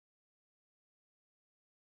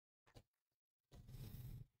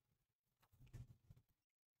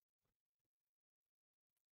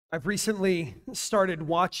I've recently started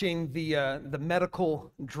watching the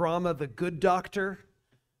medical drama, The Good Doctor,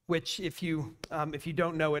 which, if you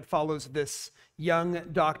don't know, it follows this young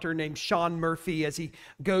doctor named Sean Murphy as he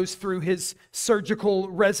goes through his surgical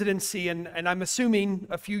residency, and I'm assuming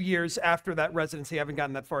a few years after that residency. I haven't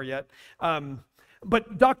gotten that far yet.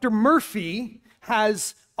 But Dr. Murphy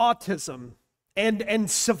has autism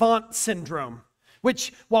and savant syndrome,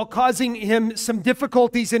 which, while causing him some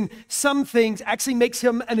difficulties in some things, actually makes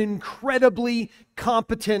him an incredibly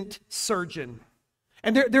competent surgeon.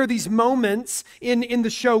 And there are these moments in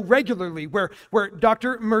the show regularly where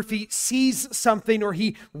Dr. Murphy sees something or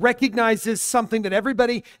he recognizes something that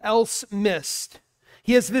everybody else missed.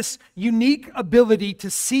 He has this unique ability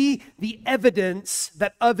to see the evidence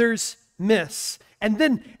that others miss. And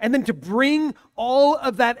then to bring all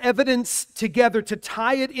of that evidence together, to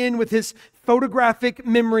tie it in with his photographic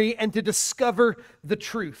memory and to discover the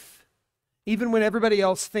truth, even when everybody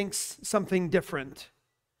else thinks something different.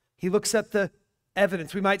 He looks at the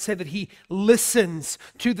evidence. We might say that he listens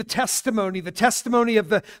to the testimony of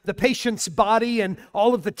the patient's body and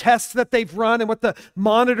all of the tests that they've run and what the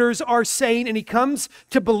monitors are saying, and he comes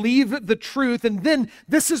to believe the truth. And then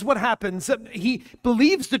this is what happens. He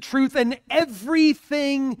believes the truth and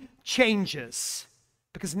everything changes,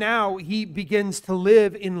 because now he begins to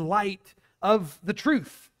live in light of the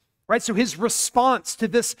truth. Right? So his response to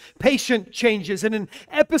this patient changes. And in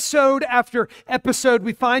episode after episode,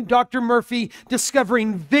 we find Dr. Murphy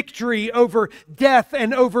discovering victory over death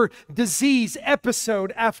and over disease,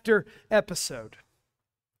 episode after episode.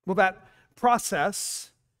 Well, that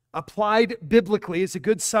process, applied biblically, is a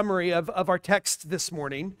good summary of our text this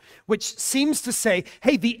morning, which seems to say,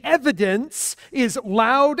 hey, the evidence is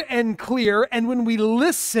loud and clear, and when we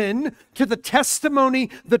listen to the testimony,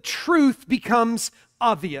 the truth becomes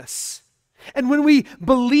obvious. And when we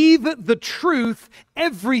believe the truth,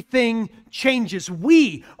 everything changes.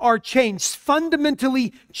 We are changed,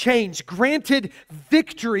 fundamentally changed, granted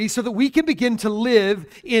victory so that we can begin to live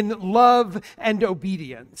in love and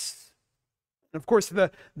obedience. And of course, the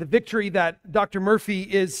victory that Dr. Murphy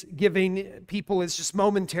is giving people is just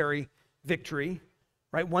momentary victory,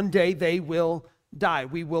 right? One day they will die.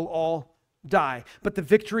 We will all die. But the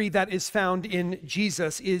victory that is found in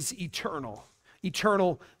Jesus is eternal.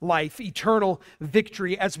 Eternal life, eternal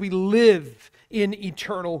victory as we live in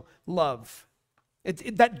eternal love.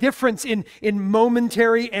 That difference in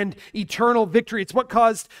momentary and eternal victory, it's what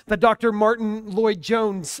caused the Dr. Martin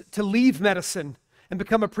Lloyd-Jones to leave medicine and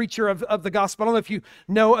become a preacher of the gospel. I don't know if you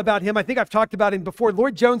know about him. I think I've talked about him before.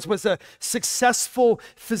 Lloyd-Jones was a successful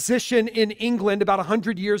physician in England about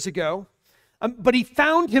 100 years ago. But he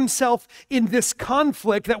found himself in this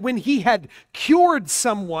conflict that when he had cured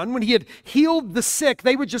someone, when he had healed the sick,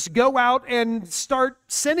 they would just go out and start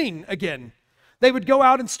sinning again. They would go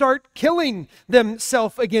out and start killing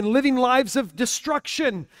themselves again, living lives of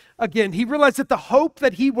destruction again. He realized that the hope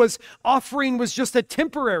that he was offering was just a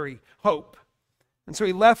temporary hope. And so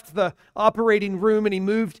he left the operating room and he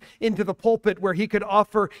moved into the pulpit where he could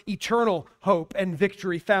offer eternal hope and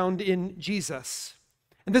victory found in Jesus.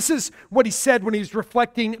 And this is what he said when he was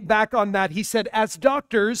reflecting back on that. He said, as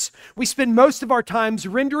doctors, we spend most of our times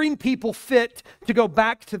rendering people fit to go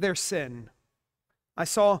back to their sin. I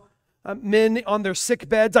saw men on their sick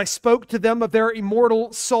beds. I spoke to them of their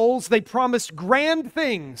immortal souls. They promised grand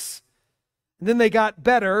things. And then they got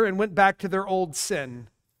better and went back to their old sin.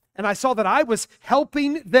 And I saw that I was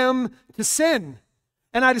helping them to sin.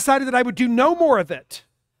 And I decided that I would do no more of it.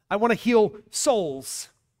 I want to heal souls.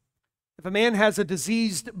 If a man has a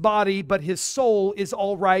diseased body, but his soul is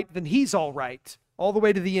all right, then he's all right, all the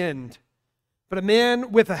way to the end. But a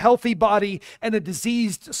man with a healthy body and a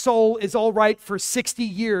diseased soul is all right for 60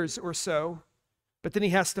 years or so, but then he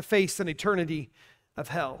has to face an eternity of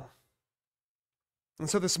hell. And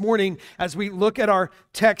so this morning, as we look at our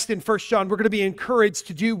text in 1 John, we're going to be encouraged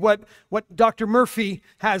to do what Dr. Murphy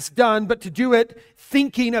has done, but to do it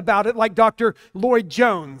thinking about it like Dr.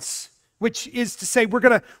 Lloyd-Jones. Which is to say,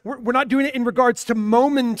 we're not doing it in regards to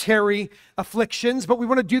momentary afflictions, but we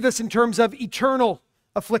want to do this in terms of eternal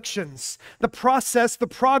afflictions. The process, the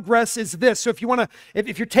progress is this. So if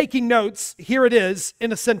you're taking notes, here it is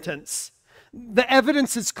in a sentence. The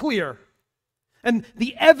evidence is clear. And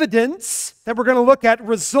the evidence that we're going to look at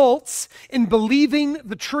results in believing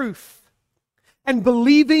the truth. And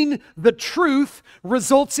believing the truth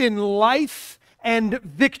results in life and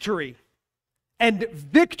victory. And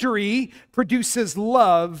victory produces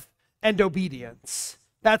love and obedience.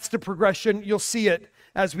 That's the progression. You'll see it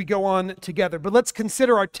as we go on together. But let's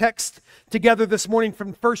consider our text together this morning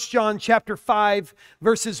from 1 John chapter 5,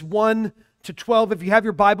 verses 1 to 12. If you have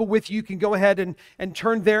your Bible with you, you can go ahead and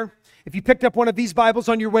turn there. If you picked up one of these Bibles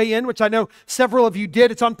on your way in, which I know several of you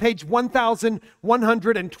did, it's on page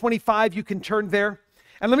 1125. You can turn there.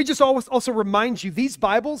 And let me just also remind you, these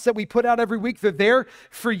Bibles that we put out every week, they're there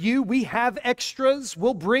for you. We have extras.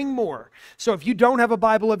 We'll bring more. So if you don't have a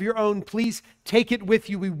Bible of your own, please take it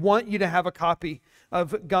with you. We want you to have a copy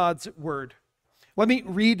of God's Word. Let me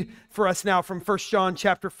read for us now from 1 John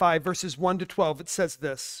chapter 5, verses 1 to 12. It says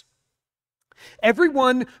this: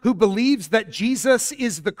 "Everyone who believes that Jesus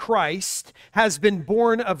is the Christ has been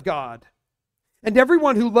born of God. And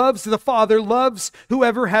everyone who loves the Father loves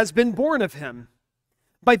whoever has been born of him.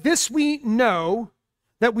 By this we know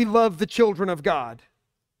that we love the children of God,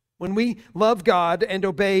 when we love God and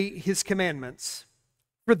obey his commandments.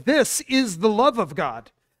 For this is the love of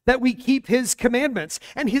God, that we keep his commandments,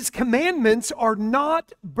 and his commandments are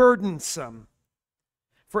not burdensome.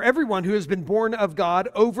 For everyone who has been born of God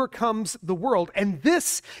overcomes the world, and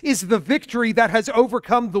this is the victory that has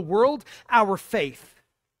overcome the world, our faith.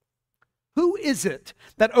 Who is it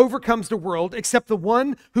that overcomes the world except the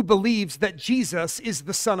one who believes that Jesus is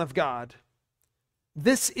the Son of God?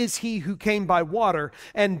 This is he who came by water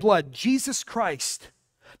and blood, Jesus Christ.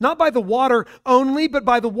 Not by the water only, but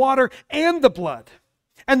by the water and the blood.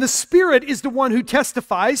 And the Spirit is the one who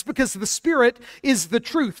testifies, because the Spirit is the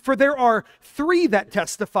truth. For there are three that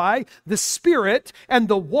testify, the Spirit and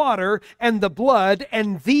the water and the blood,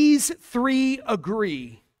 and these three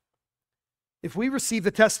agree. If we receive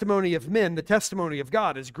the testimony of men, the testimony of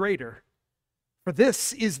God is greater. For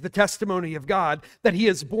this is the testimony of God, that he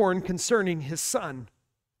is born concerning his Son.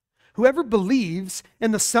 Whoever believes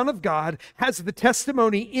in the Son of God has the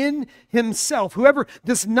testimony in himself. Whoever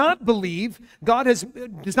does not believe God has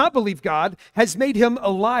made him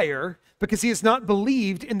a liar, because he has not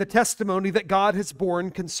believed in the testimony that God has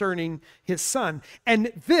borne concerning his Son.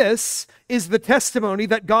 And this is the testimony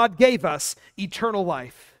that God gave us, eternal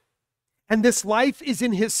life. And this life is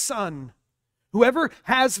in his Son. Whoever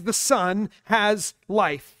has the Son has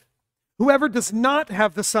life. Whoever does not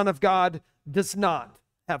have the Son of God does not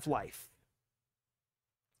have life."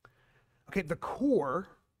 Okay, the core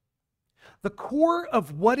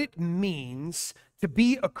of what it means to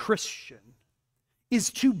be a Christian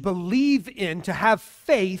is to believe in, to have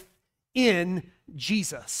faith in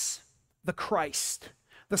Jesus, the Christ,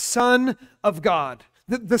 the Son of God.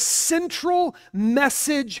 The central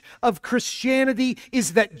message of Christianity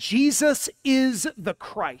is that Jesus is the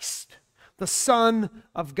Christ, the Son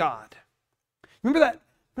of God. Remember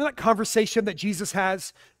that conversation that Jesus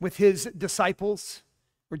has with his disciples,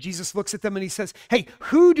 where Jesus looks at them and he says, "Hey,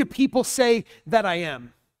 who do people say that I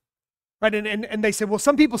am?" Right? And they say, well,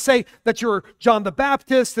 some people say that you're John the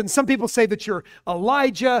Baptist, and some people say that you're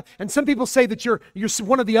Elijah, and some people say that you're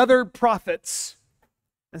one of the other prophets.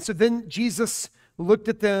 And so then Jesus looked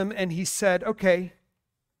at them and he said, "Okay,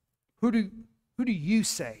 who do you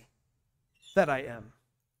say that I am?"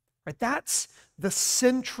 Right? That's the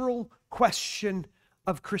central question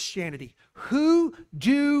of Christianity. Who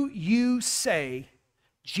do you say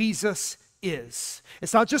Jesus is?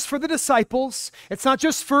 It's not just for the disciples. It's not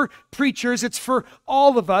just for preachers. It's for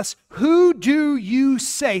all of us. Who do you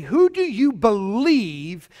say? Who do you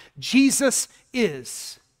believe Jesus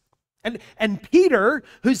is? And Peter,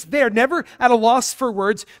 who's there, never at a loss for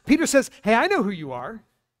words, Peter says, "Hey, I know who you are.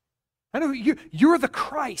 I know you're the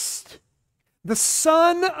Christ, the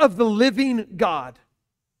Son of the living God."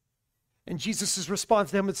 And Jesus' response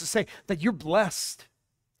to him is to say that you're blessed,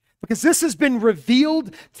 because this has been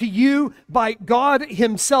revealed to you by God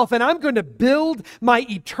himself, and I'm going to build my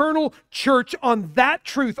eternal church on that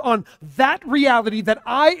truth, on that reality, that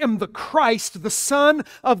I am the Christ, the Son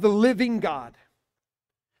of the living God.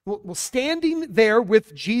 Well, standing there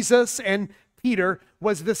with Jesus and Peter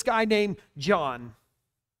was this guy named John,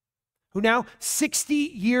 who now 60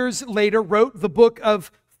 years later wrote the book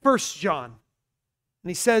of 1 John. And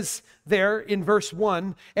he says there in verse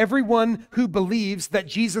 1, "Everyone who believes that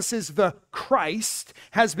Jesus is the Christ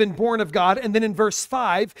has been born of God." And then in verse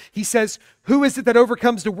 5, he says, "Who is it that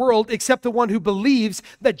overcomes the world except the one who believes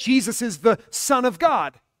that Jesus is the Son of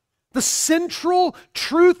God?" The central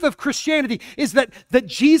truth of Christianity is that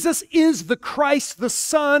Jesus is the Christ, the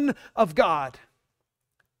Son of God.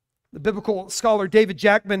 The biblical scholar David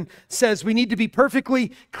Jackman says we need to be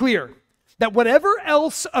perfectly clear that whatever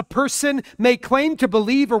else a person may claim to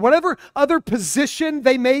believe, or whatever other position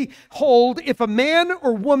they may hold, if a man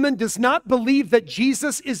or woman does not believe that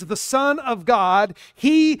Jesus is the Son of God,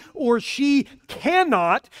 he or she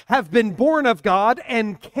cannot have been born of God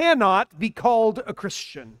and cannot be called a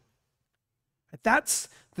Christian. That's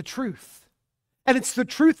the truth. And it's the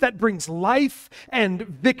truth that brings life and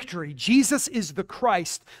victory. Jesus is the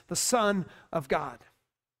Christ, the Son of God.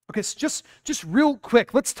 Okay, so just real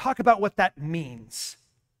quick, let's talk about what that means.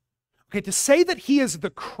 Okay, to say that he is the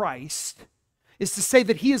Christ is to say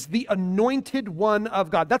that he is the anointed one of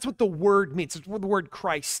God. That's what the word means. It's what the word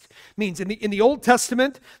Christ means. In the Old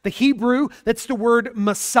Testament, the Hebrew, that's the word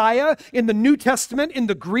Messiah. In the New Testament, in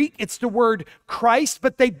the Greek, it's the word Christ,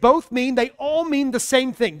 but they all mean the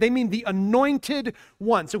same thing. They mean the anointed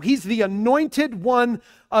one. So he's the anointed one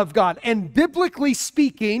of God. And biblically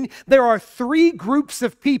speaking, there are three groups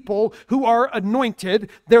of people who are anointed.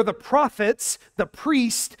 They're the prophets, the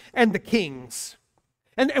priests, and the kings.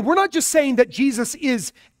 And we're not just saying that Jesus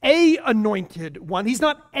is a anointed one. He's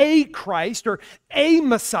not a Christ or a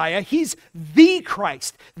Messiah. He's the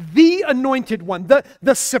Christ, the anointed one,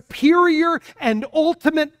 the superior and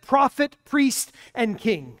ultimate prophet, priest, and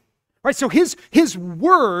king. Right? So his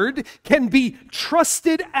word can be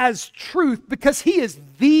trusted as truth because he is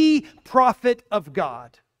the prophet of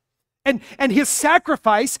God. And his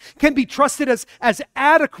sacrifice can be trusted as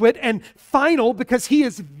adequate and final because he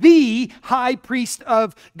is the high priest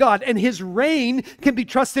of God. And his reign can be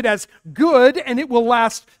trusted as good and it will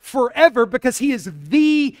last forever because he is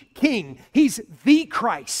the king. He's the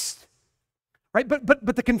Christ. Right?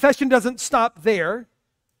 But the confession doesn't stop there.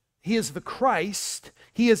 He is the Christ.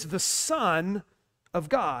 He is the Son of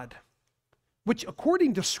God, which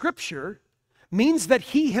according to Scripture means that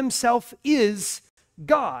he himself is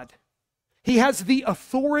God. He has the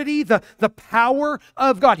authority, the power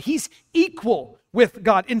of God. He's equal with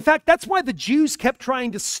God. In fact, that's why the Jews kept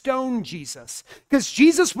trying to stone Jesus, because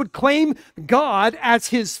Jesus would claim God as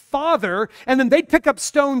his father, and then they'd pick up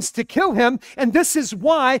stones to kill him. And this is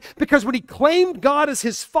why, because when he claimed God as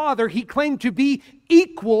his father, he claimed to be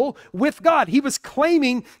equal with God. He was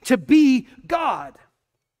claiming to be God.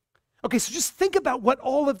 Okay, so just think about what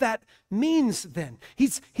all of that means then.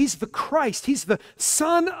 He's the Christ. He's the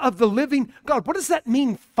Son of the living God. What does that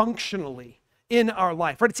mean functionally in our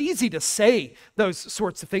life? Right? It's easy to say those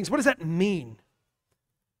sorts of things. What does that mean?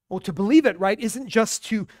 Well, to believe it, right, isn't just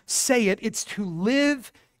to say it, it's to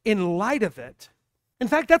live in light of it. In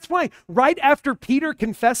fact, that's why right after Peter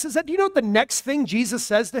confesses that, do you know what the next thing Jesus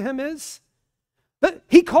says to him is?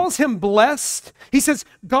 He calls him blessed. He says,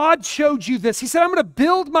 God showed you this. He said, I'm going to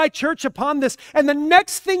build my church upon this. And the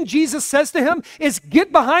next thing Jesus says to him is,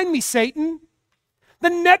 get behind me, Satan.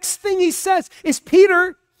 The next thing he says is,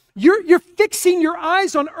 Peter, you're fixing your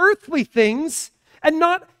eyes on earthly things and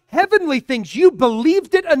not heavenly things. You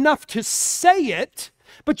believed it enough to say it,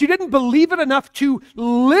 but you didn't believe it enough to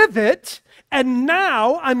live it. And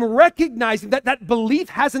now I'm recognizing that that belief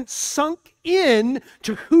hasn't sunk in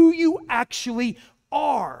to who you actually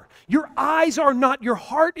are. Your eyes are not, your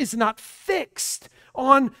heart is not fixed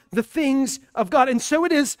on the things of God. And so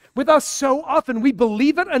it is with us so often. We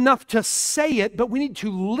believe it enough to say it, but we need to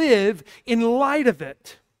live in light of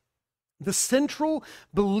it. The central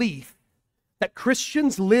belief that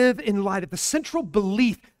Christians live in light of, the central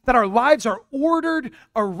belief that our lives are ordered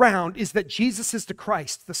around, is that Jesus is the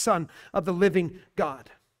Christ, the Son of the living God.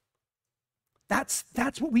 That's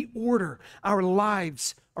what we order our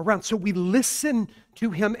lives around. So we listen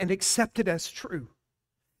to him and accept it as true.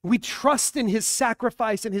 We trust in his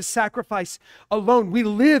sacrifice and his sacrifice alone. We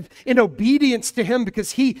live in obedience to him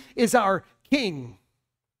because he is our King.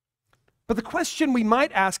 But the question we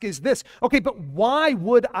might ask is this: okay, but why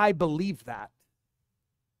would I believe that?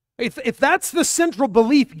 If that's the central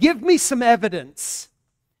belief, give me some evidence.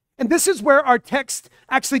 And this is where our text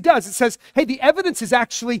actually does. It says, hey, the evidence is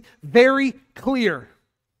actually very clear.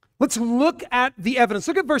 Let's look at the evidence.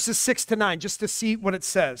 Look at verses 6 to 9 just to see what it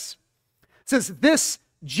says. It says, this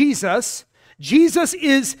Jesus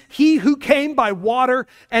is he who came by water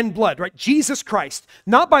and blood, right? Jesus Christ,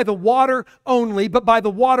 not by the water only, but by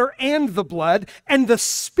the water and the blood. And the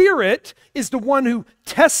Spirit is the one who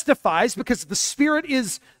testifies, because the Spirit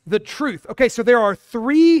is the truth. Okay, so there are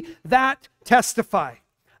three that testify: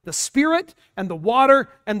 the Spirit and the water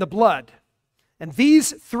and the blood. And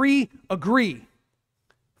these three agree.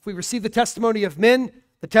 If we receive the testimony of men,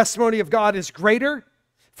 the testimony of God is greater.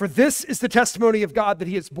 For this is the testimony of God, that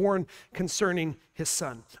he is born concerning his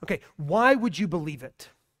Son. Okay, why would you believe it?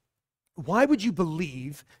 Why would you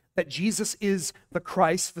believe that Jesus is the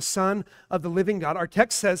Christ, the Son of the living God? Our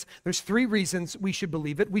text says there's three reasons we should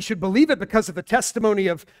believe it. We should believe it because of the testimony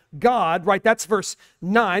of God, right? That's verse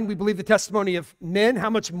 9. We believe the testimony of men. How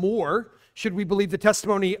much more should we believe the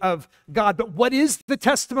testimony of God? But what is the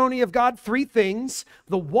testimony of God? Three things: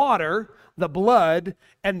 the water, the blood,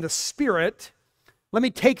 and the Spirit. Let me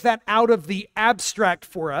take that out of the abstract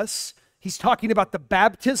for us. He's talking about the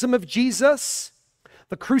baptism of Jesus.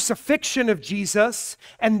 the crucifixion of Jesus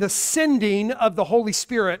and the sending of the Holy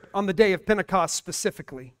Spirit on the day of Pentecost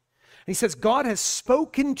specifically. And he says, God has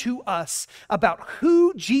spoken to us about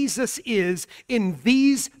who Jesus is in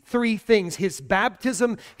these three things: his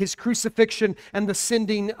baptism, his crucifixion, and the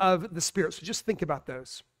sending of the Spirit. So just think about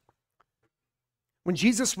those. When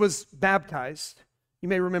Jesus was baptized, you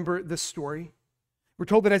may remember this story. We're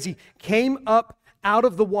told that as he came up out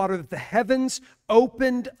of the water, that the heavens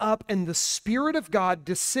opened up and the Spirit of God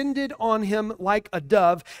descended on him like a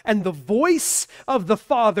dove, and the voice of the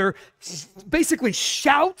Father basically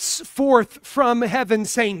shouts forth from heaven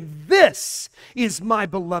saying, "This is my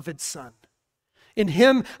beloved Son. In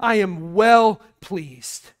him I am well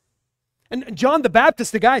pleased." And John the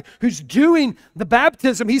Baptist, the guy who's doing the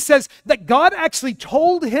baptism, he says that God actually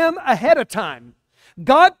told him ahead of time.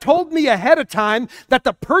 God told me ahead of time that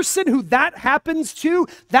the person who that happens to,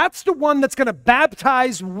 that's the one that's going to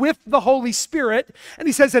baptize with the Holy Spirit. And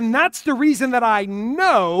he says, and that's the reason that I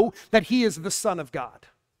know that he is the Son of God.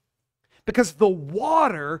 Because the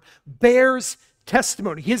water bears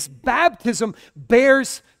testimony. His baptism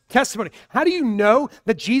bears testimony. How do you know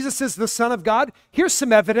that Jesus is the Son of God? Here's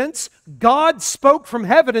some evidence. God spoke from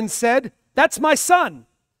heaven and said, "That's my Son."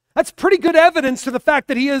 That's pretty good evidence to the fact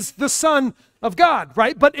that he is the Son of God,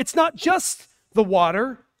 right? But it's not just the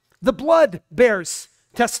water. The blood bears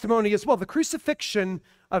testimony as well. The crucifixion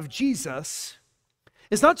of Jesus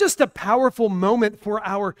is not just a powerful moment for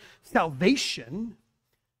our salvation.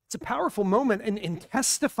 It's a powerful moment in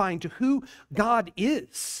testifying to who God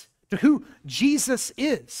is, to who Jesus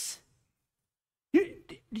is.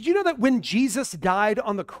 Did you know that when Jesus died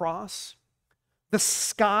on the cross, the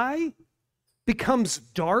sky becomes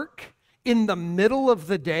dark in the middle of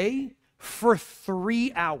the day for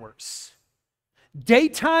 3 hours?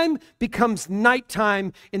 Daytime becomes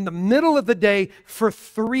nighttime in the middle of the day for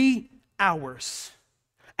 3 hours.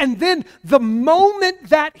 And then the moment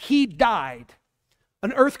that he died,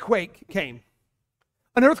 an earthquake came.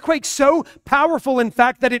 An earthquake so powerful, in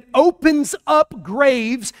fact, that it opens up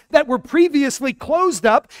graves that were previously closed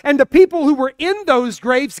up, and the people who were in those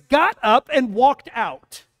graves got up and walked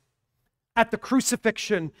out at the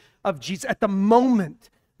crucifixion of Jesus, at the moment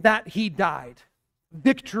that he died.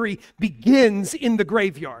 Victory begins in the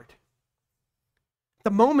graveyard. The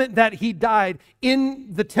moment that he died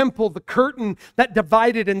in the temple, the curtain that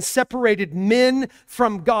divided and separated men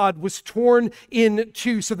from God was torn in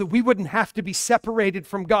two so that we wouldn't have to be separated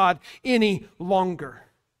from God any longer.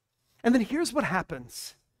 And then here's what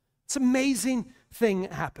happens. This amazing thing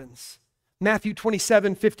happens. Matthew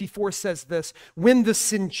 27:54 says this: when the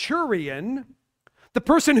centurion, the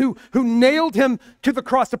person who nailed him to the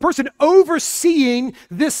cross, the person overseeing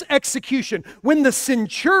this execution, when the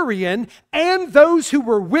centurion and those who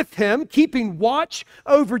were with him, keeping watch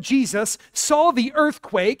over Jesus, saw the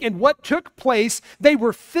earthquake and what took place, they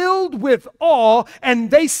were filled with awe, and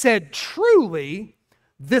they said, "Truly,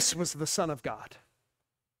 this was the Son of God."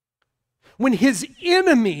 When his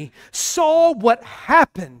enemy saw what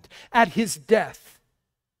happened at his death,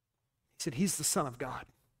 he said, "He's the Son of God."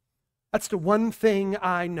 That's the one thing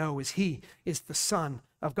I know, is he is the Son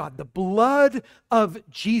of God. The blood of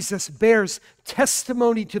Jesus bears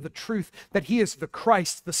testimony to the truth that he is the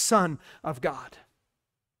Christ, the Son of God.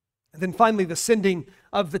 And then finally, the sending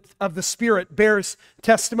of the Spirit bears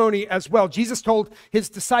testimony as well. Jesus told his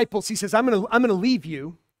disciples, he says, I'm going to leave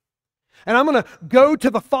you, and I'm going to go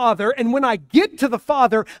to the Father, and when I get to the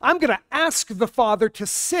Father, I'm going to ask the Father to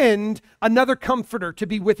send another comforter to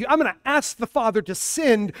be with you. I'm going to ask the Father to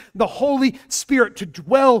send the Holy Spirit to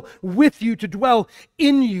dwell with you, to dwell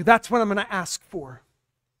in you. That's what I'm going to ask for.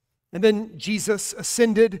 And then Jesus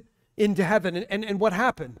ascended into heaven, and what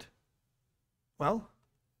happened? Well,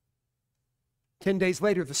 10 days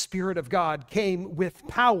later, the Spirit of God came with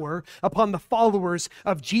power upon the followers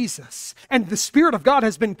of Jesus. And the Spirit of God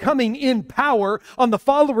has been coming in power on the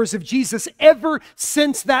followers of Jesus ever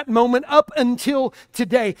since that moment up until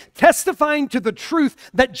today, testifying to the truth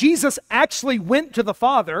that Jesus actually went to the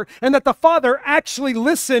Father and that the Father actually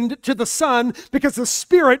listened to the Son because the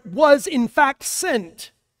Spirit was in fact sent.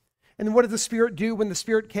 And what did the Spirit do when the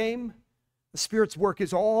Spirit came? The Spirit's work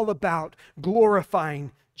is all about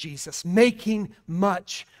glorifying Jesus, making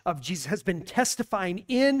much of Jesus, has been testifying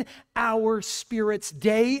in our spirits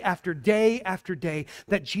day after day after day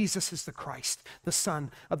that Jesus is the Christ, the Son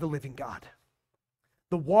of the living God.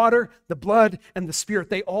 The water, the blood, and the Spirit,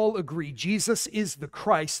 they all agree Jesus is the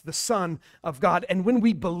Christ, the Son of God. And when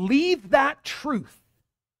we believe that truth,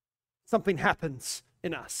 something happens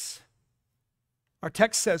in us. Our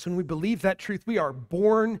text says when we believe that truth, we are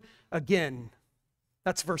born again.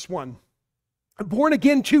 That's verse 1. Born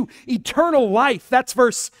again to eternal life. That's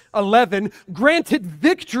verse 11. Granted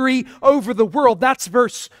victory over the world. That's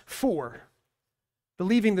verse 4.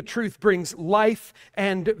 Believing the truth brings life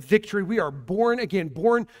and victory. We are born again,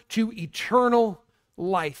 born to eternal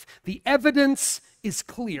life. The evidence is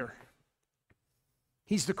clear.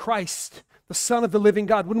 He's the Christ, the Son of the living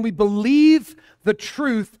God. When we believe the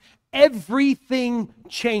truth, everything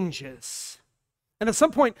changes. And at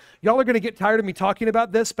some point, y'all are going to get tired of me talking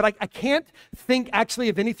about this, but I can't think actually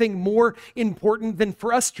of anything more important than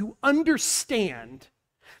for us to understand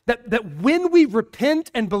that when we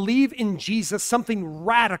repent and believe in Jesus, something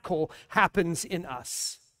radical happens in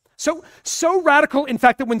us. So radical, in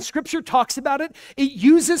fact, that when Scripture talks about it, it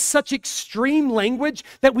uses such extreme language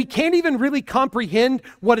that we can't even really comprehend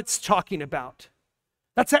what it's talking about.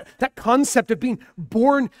 That's that concept of being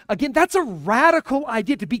born again. That's a radical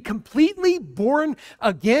idea, to be completely born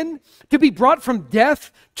again, to be brought from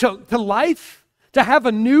death to life, to have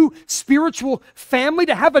a new spiritual family,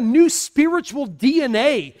 to have a new spiritual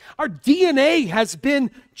DNA. Our DNA has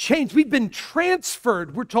been changed. We've been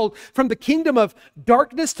transferred, we're told, from the kingdom of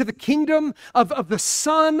darkness to the kingdom of the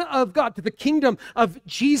Son of God, to the kingdom of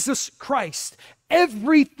Jesus Christ.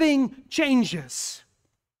 Everything changes.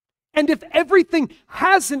 And if everything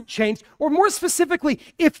hasn't changed, or more specifically,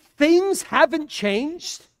 if things haven't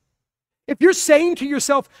changed, if you're saying to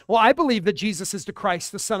yourself, well, I believe that Jesus is the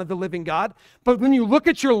Christ, the Son of the living God, but when you look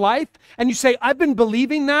at your life and you say, I've been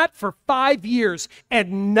believing that for 5 years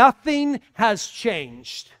and nothing has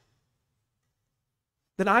changed,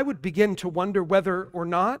 then I would begin to wonder whether or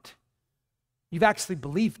not you've actually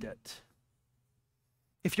believed it.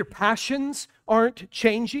 If your passions aren't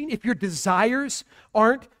changing, if your desires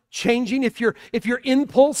aren't changing, if your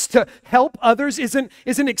impulse to help others isn't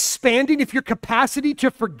expanding, if your capacity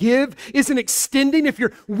to forgive isn't extending, if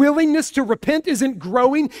your willingness to repent isn't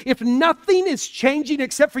growing, if nothing is changing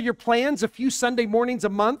except for your plans a few Sunday mornings a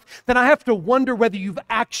month, then I have to wonder whether you've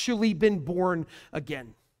actually been born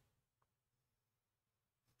again.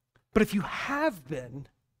 But if you have been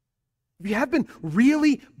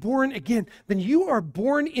really born again, then you are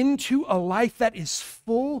born into a life that is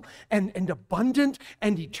full and abundant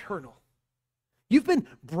and eternal. You've been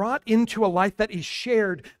brought into a life that is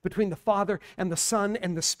shared between the Father and the Son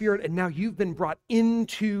and the Spirit, and now you've been brought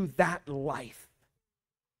into that life.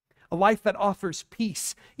 A life that offers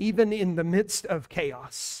peace even in the midst of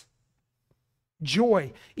chaos.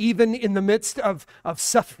 Joy even in the midst of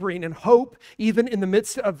suffering, and hope even in the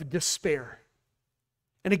midst of despair.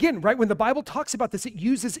 And again, right, when the Bible talks about this, it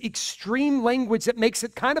uses extreme language that makes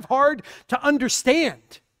it kind of hard to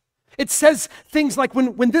understand. It says things like,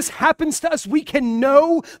 when this happens to us, we can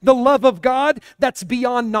know the love of God that's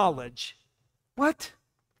beyond knowledge. What?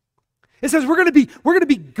 It says we're going to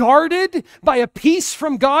be guarded by a peace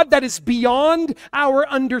from God that is beyond our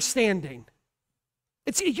understanding.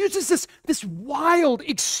 It uses this wild,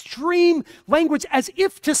 extreme language as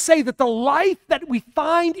if to say that the life that we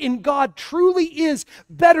find in God truly is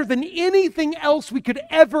better than anything else we could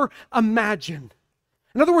ever imagine.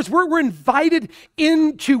 In other words, we're invited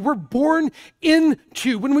into, we're born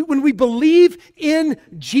into. When we believe in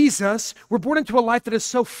Jesus, we're born into a life that is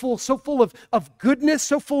so full of goodness,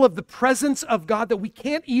 so full of the presence of God that we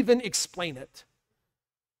can't even explain it.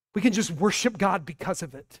 We can just worship God because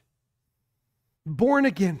of it. Born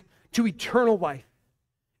again to eternal life,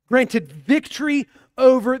 granted victory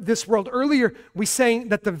over this world. Earlier, we sang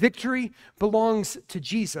that the victory belongs to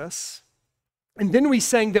Jesus, and then we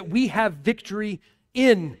sang that we have victory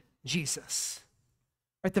in Jesus.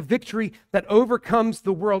 Right? The victory that overcomes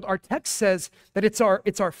the world. Our text says that it's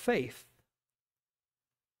our faith.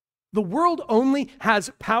 The world only has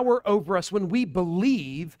power over us when we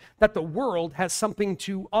believe that the world has something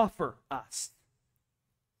to offer us.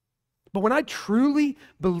 But when I truly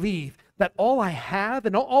believe that all I have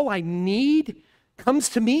and all I need comes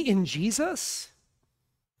to me in Jesus,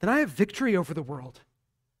 then I have victory over the world.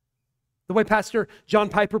 The way Pastor John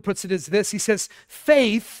Piper puts it is this. He says,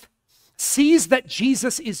 faith sees that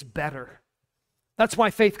Jesus is better. That's why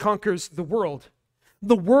faith conquers the world.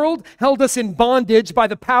 The world held us in bondage by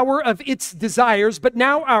the power of its desires, but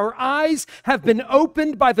now our eyes have been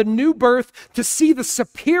opened by the new birth to see the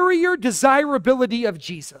superior desirability of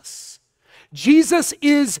Jesus. Jesus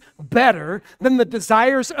is better than the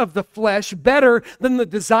desires of the flesh, better than the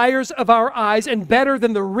desires of our eyes, and better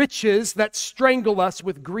than the riches that strangle us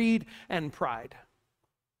with greed and pride.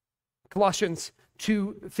 Colossians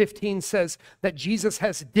 2:15 says that Jesus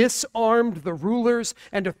has disarmed the rulers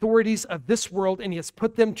and authorities of this world, and he has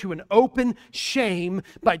put them to an open shame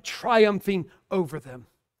by triumphing over them.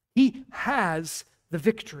 He has the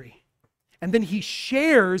victory. And then he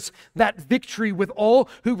shares that victory with all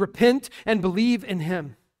who repent and believe in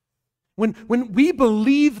him. When we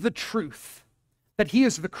believe the truth that he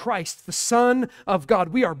is the Christ, the Son of God,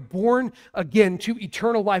 we are born again to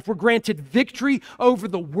eternal life. We're granted victory over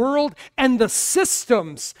the world and the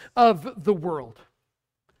systems of the world.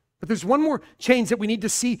 But there's one more change that we need to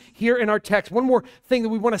see here in our text. One more thing that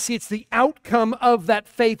we want to see. It's the outcome of that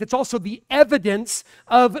faith. It's also the evidence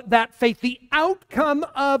of that faith. The outcome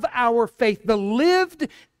of our faith, the lived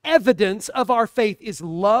evidence of our faith is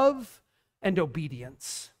love and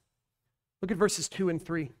obedience. Look at verses 2 and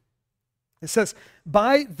 3. It says,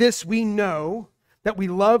 "By this we know that we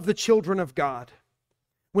love the children of God,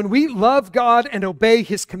 when we love God and obey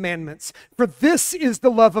his commandments. For this is the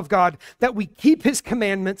love of God, that we keep his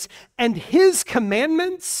commandments, and his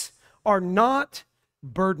commandments are not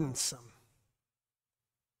burdensome."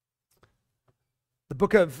 The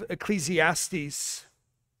book of Ecclesiastes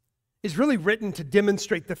is really written to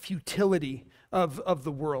demonstrate the futility of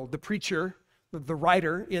the world. The preacher, the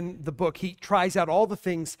writer in the book, he tries out all the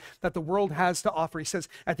things that the world has to offer. He says,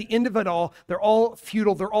 at the end of it all, they're all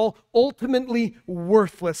futile. They're all ultimately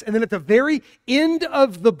worthless. And then at the very end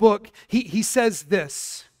of the book, he says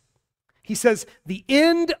this. He says, "The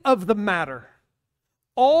end of the matter,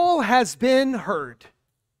 all has been heard.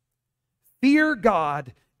 Fear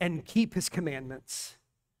God and keep his commandments,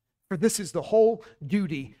 for this is the whole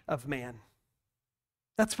duty of man."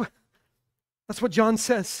 That's what John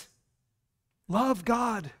says. Love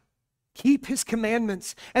God, keep his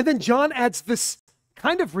commandments. And then John adds this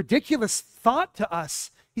kind of ridiculous thought to us.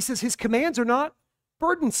 He says his commands are not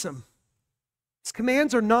burdensome. His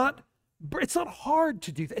commands are not, it's not hard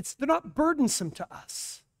to do that. They're not burdensome to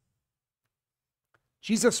us.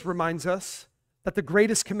 Jesus reminds us that the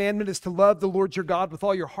greatest commandment is to love the Lord your God with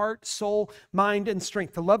all your heart, soul, mind, and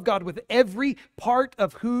strength. To love God with every part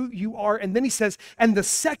of who you are. And then he says, and the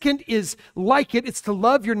second is like it. It's to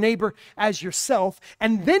love your neighbor as yourself.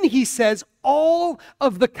 And then he says, all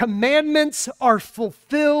of the commandments are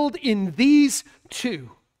fulfilled in these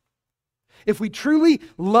two. If we truly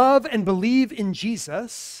love and believe in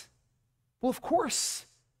Jesus, well, of course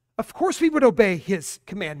we would obey his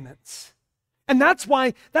commandments. And that's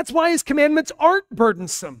why his commandments aren't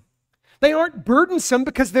burdensome. They aren't burdensome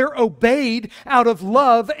because they're obeyed out of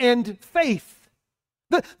love and faith.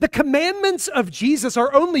 The commandments of Jesus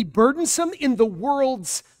are only burdensome in the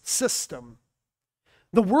world's system.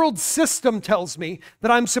 The world's system tells me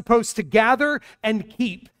that I'm supposed to gather and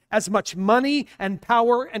keep as much money and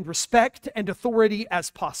power and respect and authority as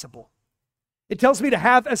possible. It tells me to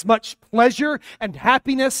have as much pleasure and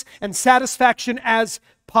happiness and satisfaction as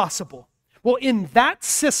possible. Well, in that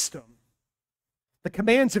system, the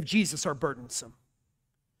commands of Jesus are burdensome.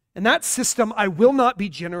 In that system, I will not be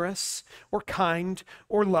generous or kind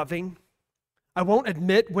or loving. I won't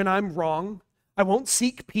admit when I'm wrong. I won't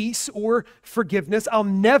seek peace or forgiveness. I'll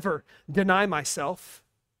never deny myself.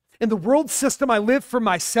 In the world system, I live for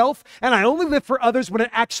myself, and I only live for others when it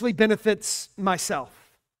actually benefits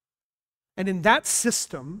myself. And in that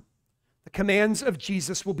system, the commands of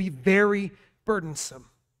Jesus will be very burdensome.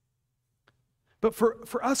 But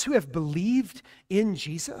for us who have believed in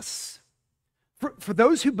Jesus, for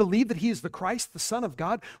those who believe that he is the Christ, the Son of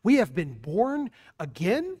God, we have been born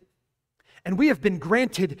again, and we have been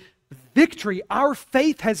granted victory. Our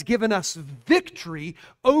faith has given us victory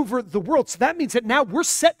over the world. So that means that now we're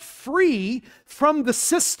set free from the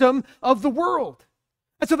system of the world.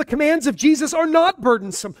 And so the commands of Jesus are not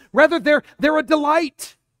burdensome. Rather, they're a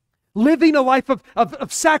delight. Living a life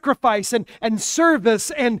of sacrifice and service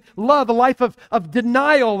and love, a life of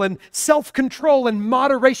denial and self-control and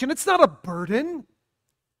moderation. It's not a burden.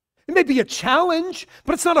 It may be a challenge,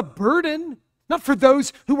 but it's not a burden. Not for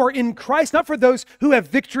those who are in Christ, not for those who have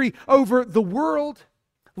victory over the world.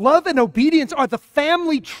 Love and obedience are the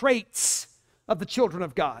family traits of the children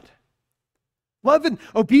of God. Love and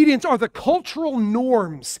obedience are the cultural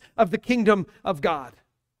norms of the kingdom of God.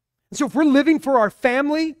 And so if we're living for our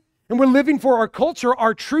family, and we're living for our culture,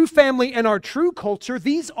 our true family and our true culture,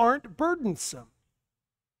 these aren't burdensome.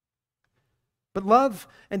 But love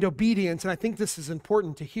and obedience, and I think this is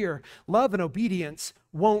important to hear, love and obedience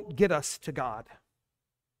won't get us to God.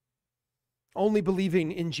 Only believing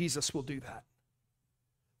in Jesus will do that.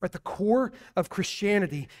 Right? The core of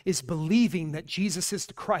Christianity is believing that Jesus is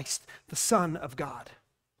the Christ, the Son of God.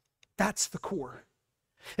 That's the core.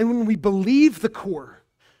 And when we believe the core,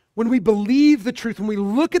 when we believe the truth, when we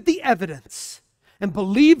look at the evidence and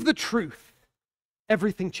believe the truth,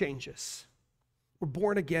 everything changes. We're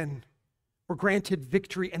born again. We're granted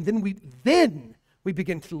victory. And then we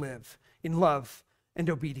begin to live in love and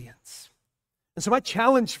obedience. And so my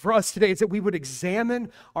challenge for us today is that we would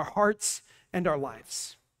examine our hearts and our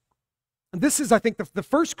lives. And this is, I think, the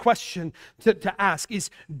first question to ask is,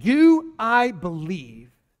 do I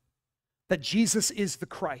believe that Jesus is the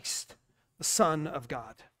Christ, the Son of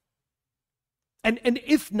God? And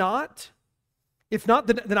if not,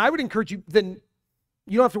 then I would encourage you, then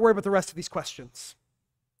you don't have to worry about the rest of these questions.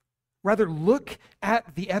 Rather, look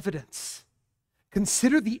at the evidence.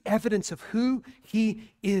 Consider the evidence of who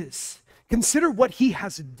he is. Consider what he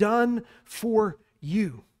has done for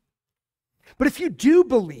you. But if you do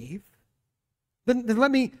believe, then let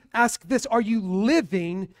me ask this. Are you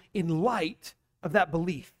living in light of that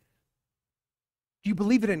belief? Do you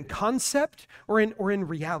believe it in concept or in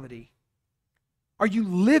reality? Are you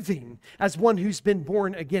living as one who's been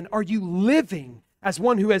born again? Are you living as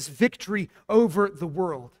one who has victory over the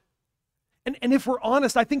world? And if we're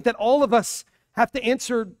honest, I think that all of us have to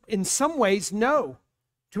answer in some ways no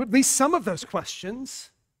to at least some of those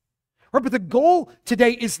questions. Right? But the goal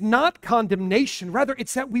today is not condemnation. Rather,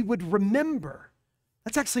 it's that we would remember.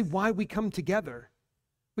 That's actually why we come together.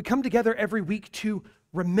 We come together every week to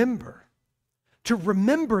remember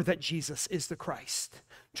that Jesus is the Christ,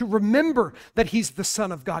 to remember that he's the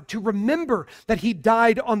Son of God, to remember that he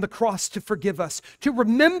died on the cross to forgive us, to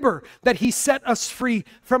remember that he set us free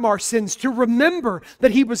from our sins, to remember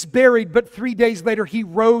that he was buried, but 3 days later he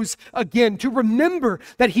rose again, to remember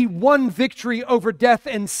that he won victory over death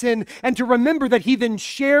and sin, and to remember that he then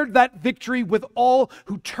shared that victory with all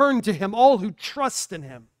who turn to him, all who trust in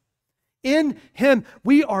him. In him,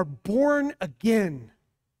 we are born again.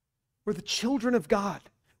 We're the children of God.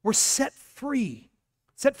 We're set free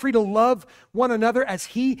to love one another as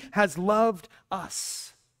he has loved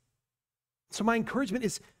us. So my encouragement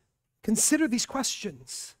is consider these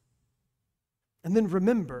questions and then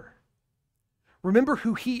remember. Remember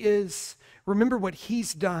who he is, remember what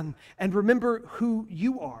he's done, and remember who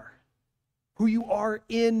you are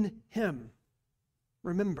in him.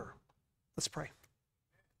 Remember. Let's pray.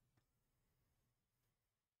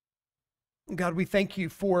 God, we thank you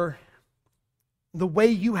for the way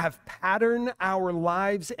you have patterned our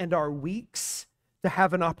lives and our weeks to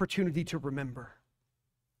have an opportunity to remember.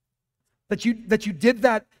 That you did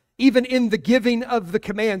that even in the giving of the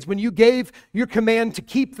commands. When you gave your command to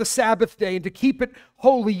keep the Sabbath day and to keep it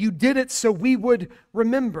holy, you did it so we would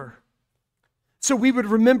remember. So we would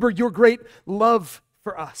remember your great love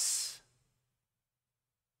for us.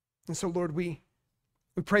 And so, Lord, we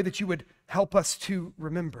pray that you would help us to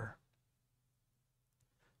remember.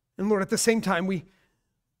 And Lord, at the same time, we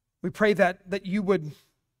pray that you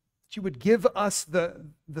would give us the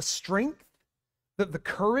strength, the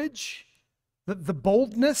courage, the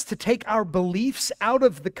boldness to take our beliefs out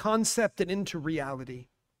of the concept and into reality.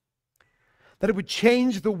 That it would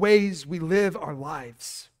change the ways we live our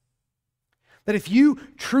lives. That if you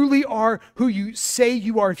truly are who you say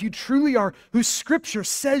you are, if you truly are who Scripture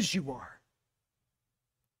says you are,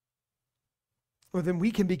 well, then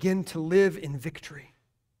we can begin to live in victory.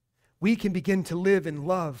 We can begin to live in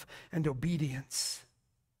love and obedience.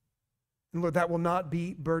 And Lord, that will not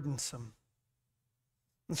be burdensome.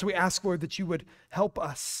 And so we ask, Lord, that you would help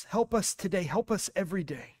us today, help us every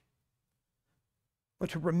day. Lord,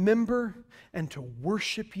 to remember and to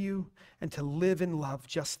worship you and to live in love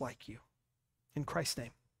just like you. In Christ's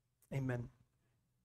name, amen.